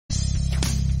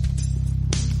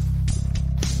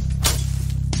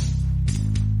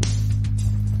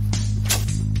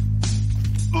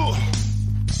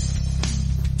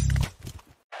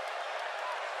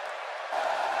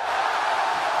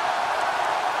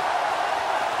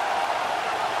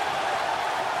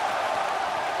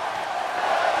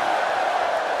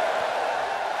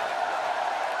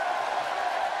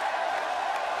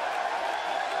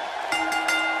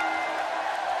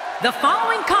The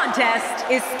following contest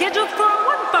is scheduled for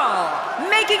one fall,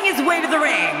 making his way to the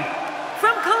ring.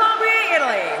 From Calabria,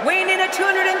 Italy, weighing in at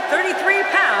 233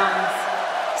 pounds,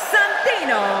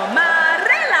 Santino.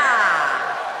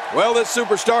 Well, this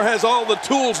superstar has all the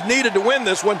tools needed to win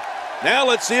this one. Now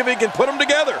let's see if he can put them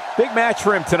together. Big match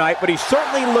for him tonight, but he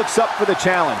certainly looks up for the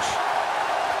challenge.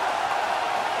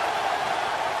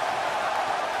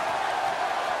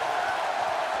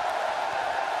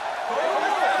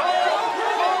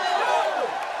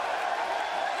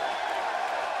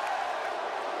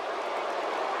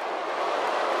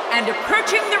 And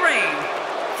approaching the ring,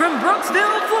 from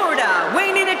Brooksville, Florida,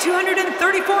 weighing in at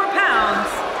 234 pounds,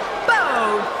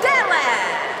 Bo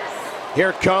Dallas.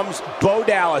 Here comes Bo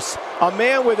Dallas, a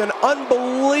man with an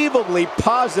unbelievably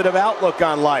positive outlook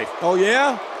on life. Oh,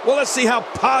 yeah? Well, let's see how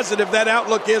positive that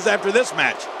outlook is after this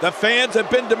match. The fans have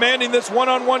been demanding this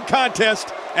one-on-one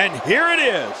contest, and here it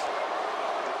is.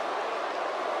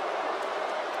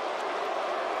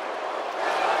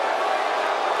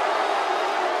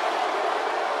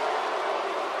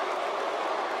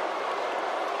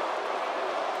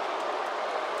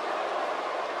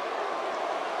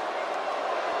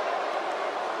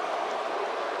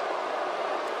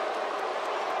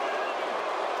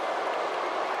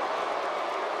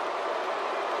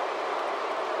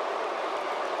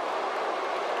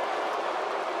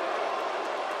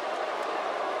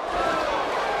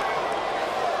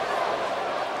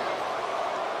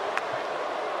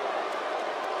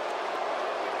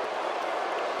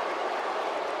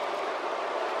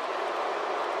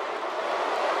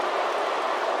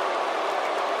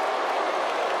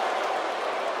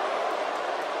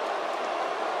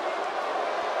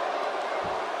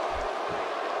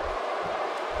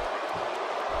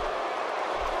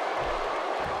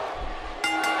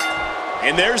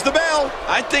 And there's the bell.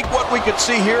 I think what we could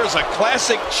see here is a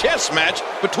classic chess match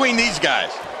between these guys.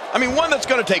 I mean, one that's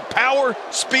going to take power,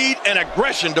 speed, and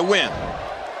aggression to win.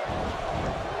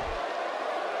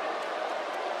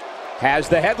 Has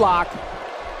the headlock.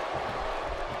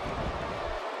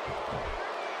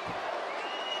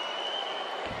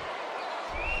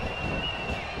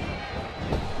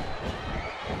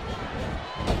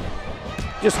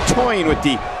 Just toying with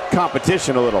the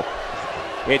competition a little.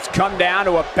 It's come down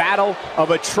to a battle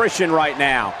of attrition right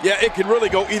now. Yeah, it could really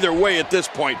go either way at this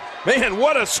point. Man,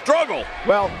 what a struggle.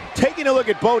 Well, taking a look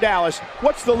at Bo Dallas,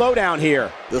 what's the lowdown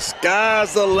here? The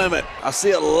sky's the limit. I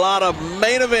see a lot of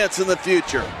main events in the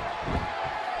future.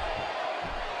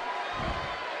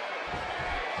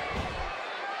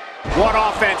 What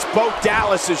offense Bo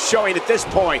Dallas is showing at this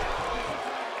point.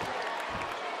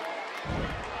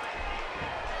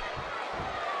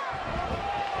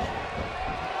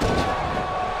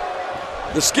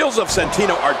 The skills of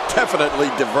Santino are definitely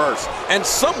diverse and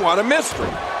somewhat a mystery.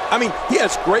 I mean, he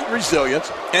has great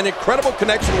resilience, an incredible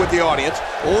connection with the audience,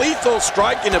 lethal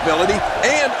striking ability,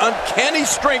 and uncanny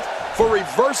strength for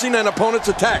reversing an opponent's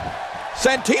attack.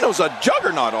 Santino's a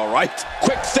juggernaut, all right.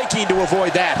 Quick thinking to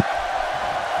avoid that.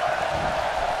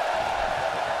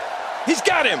 He's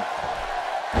got him.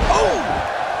 Oh!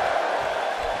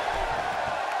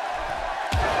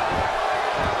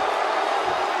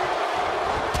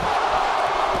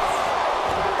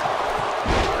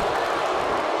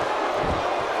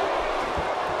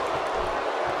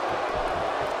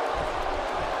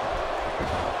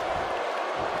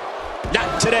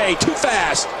 Not today, too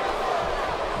fast.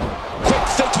 Quick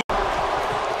thinking.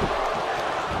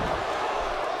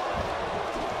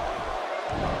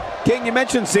 King, you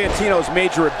mentioned Santino's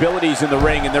major abilities in the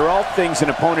ring, and they're all things an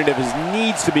opponent of his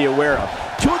needs to be aware of.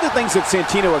 Two of the things that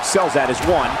Santino excels at is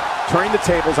one, turning the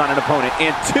tables on an opponent,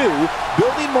 and two,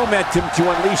 building momentum to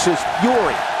unleash his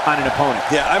fury on an opponent.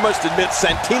 Yeah, I must admit,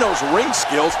 Santino's ring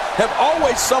skills have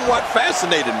always somewhat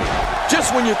fascinated me.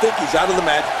 Just when you think he's out of the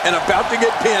match and about to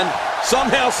get pinned,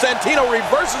 somehow Santino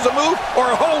reverses a move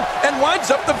or a hold and winds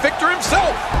up the victor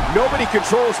himself. Nobody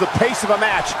controls the pace of a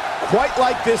match quite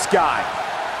like this guy.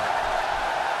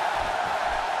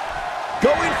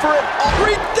 Going for a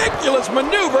ridiculous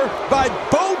maneuver by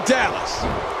Bo Dallas.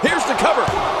 Here's the cover.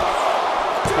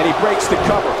 And he breaks the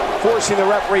cover, forcing the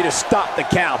referee to stop the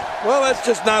count. Well, that's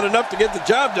just not enough to get the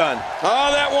job done.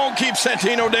 Oh, that won't keep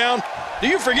Santino down. Do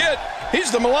you forget?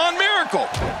 He's the Milan Miracle.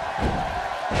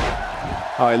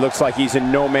 Oh, it looks like he's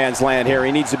in no man's land here.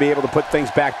 He needs to be able to put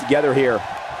things back together here.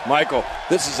 Michael,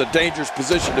 this is a dangerous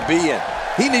position to be in.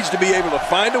 He needs to be able to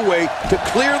find a way to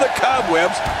clear the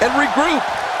cobwebs and regroup.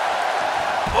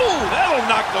 Oh, that'll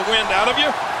knock the wind out of you.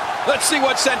 Let's see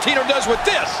what Santino does with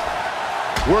this.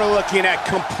 We're looking at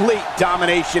complete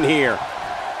domination here.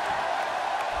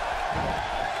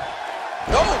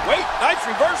 Oh, wait, nice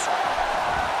reversal.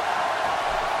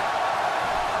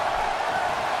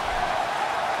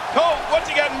 What's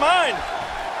he got in mind?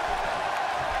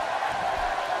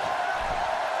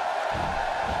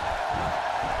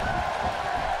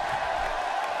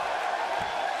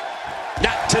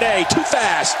 Not today, too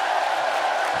fast.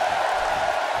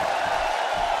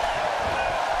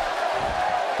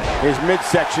 His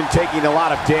midsection taking a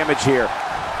lot of damage here.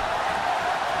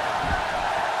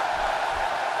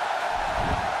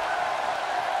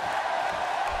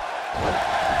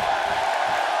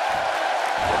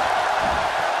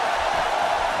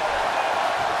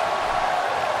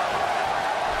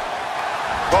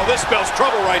 Oh, this spells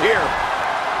trouble right here.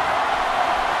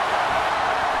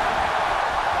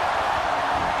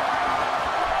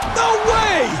 No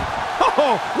way!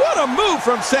 Oh, what a move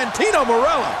from Santino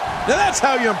Marella. Now that's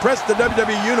how you impress the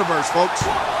WWE Universe, folks.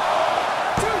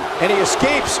 And he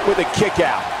escapes with a kick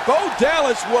out. Bo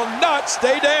Dallas will not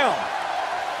stay down.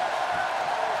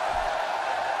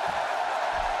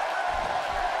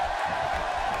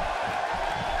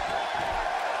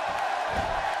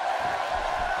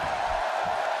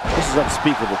 This is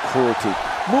unspeakable cruelty.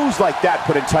 Moves like that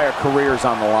put entire careers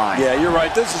on the line. Yeah, you're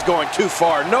right. This is going too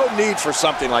far. No need for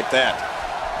something like that.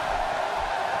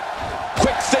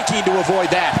 Quick thinking to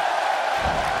avoid that.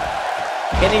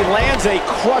 And he lands a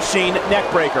crushing neck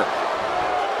breaker.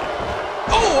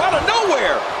 Oh, out of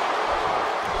nowhere!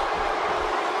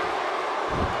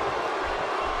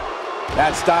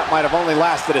 That stop might have only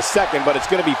lasted a second, but it's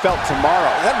going to be felt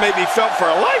tomorrow. That may be felt for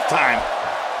a lifetime.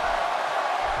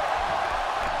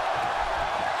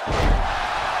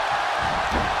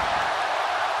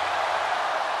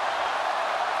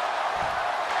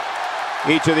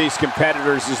 Each of these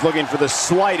competitors is looking for the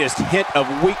slightest hint of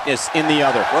weakness in the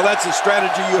other. Well, that's a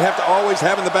strategy you have to always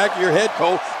have in the back of your head,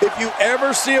 Cole. If you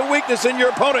ever see a weakness in your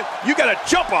opponent, you got to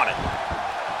jump on it.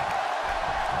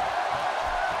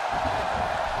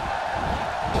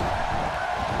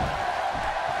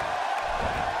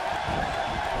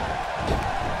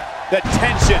 The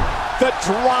tension, the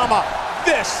drama.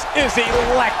 This is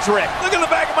electric. Look at the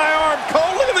back of my arm,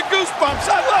 Cole. Look at the goosebumps.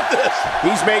 I love this.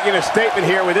 He's making a statement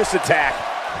here with this attack.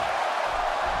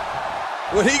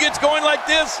 When he gets going like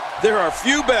this, there are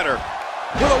few better.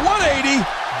 With a 180,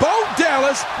 Bo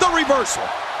Dallas, the reversal.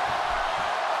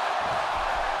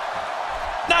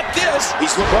 Not this.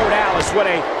 He's Bo Dallas, what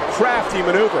a crafty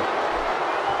maneuver.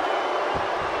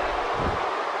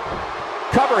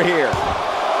 Cover here.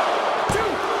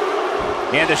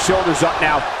 And the shoulders up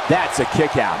now. That's a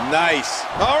kick out. Nice.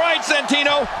 All right,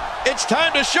 Santino. It's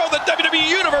time to show the WWE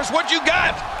Universe what you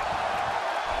got.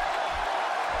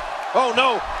 Oh,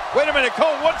 no. Wait a minute,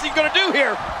 Cole. What's he going to do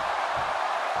here?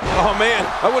 Oh, man.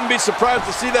 I wouldn't be surprised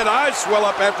to see that eye swell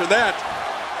up after that.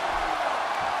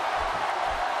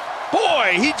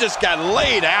 Boy, he just got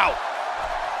laid out.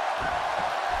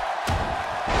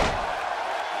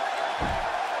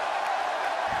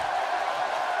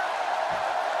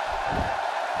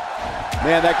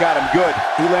 Man, that got him good.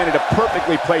 He landed a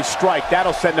perfectly placed strike.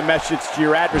 That'll send a message to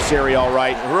your adversary, all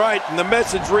right. Right, and the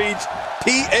message reads,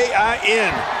 P-A-I-N.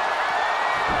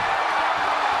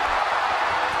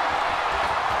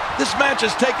 This match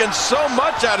has taken so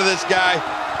much out of this guy.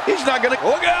 He's not going to...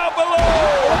 Look out below!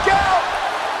 Look out!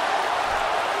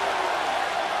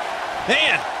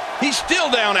 Man, he's still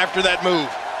down after that move.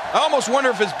 I almost wonder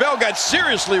if his bell got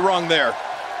seriously wrong there.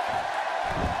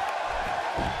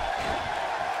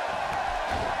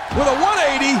 With a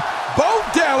 180, Bo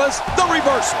Dallas, the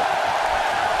reversal.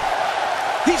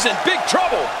 He's in big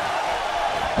trouble.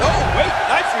 Oh, wait,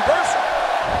 nice reversal.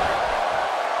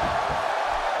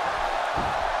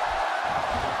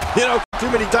 You know,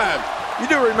 too many times. You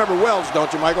do remember Wells,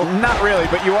 don't you, Michael? Not really,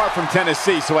 but you are from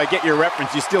Tennessee, so I get your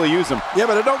reference. You still use them. Yeah,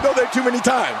 but I don't go there too many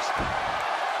times.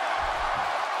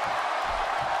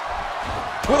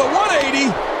 With a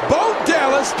 180, Bo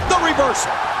Dallas, the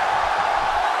reversal.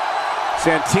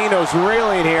 Santino's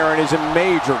reeling here and is in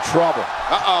major trouble.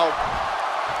 Uh-oh.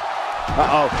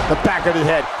 Uh-oh, the back of his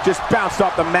head just bounced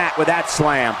off the mat with that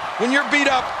slam. When you're beat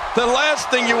up, the last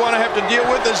thing you want to have to deal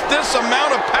with is this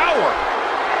amount of power.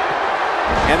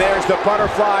 And there's the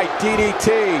butterfly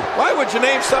DDT. Why would you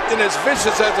name something as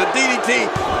vicious as a DDT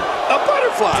a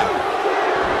butterfly?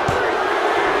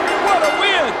 What a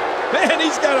win! Man,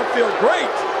 he's got to feel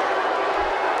great.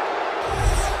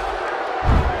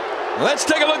 Let's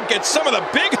take a look at some of the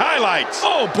big highlights.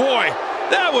 Oh, boy,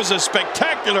 that was a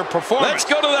spectacular performance. Let's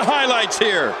go to the highlights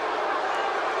here.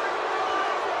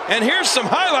 And here's some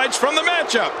highlights from the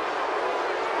matchup.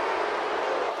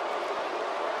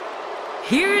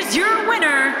 Here's your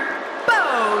winner,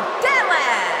 Bo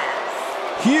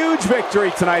Dallas. Huge victory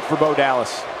tonight for Bo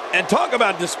Dallas. And talk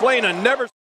about displaying a never...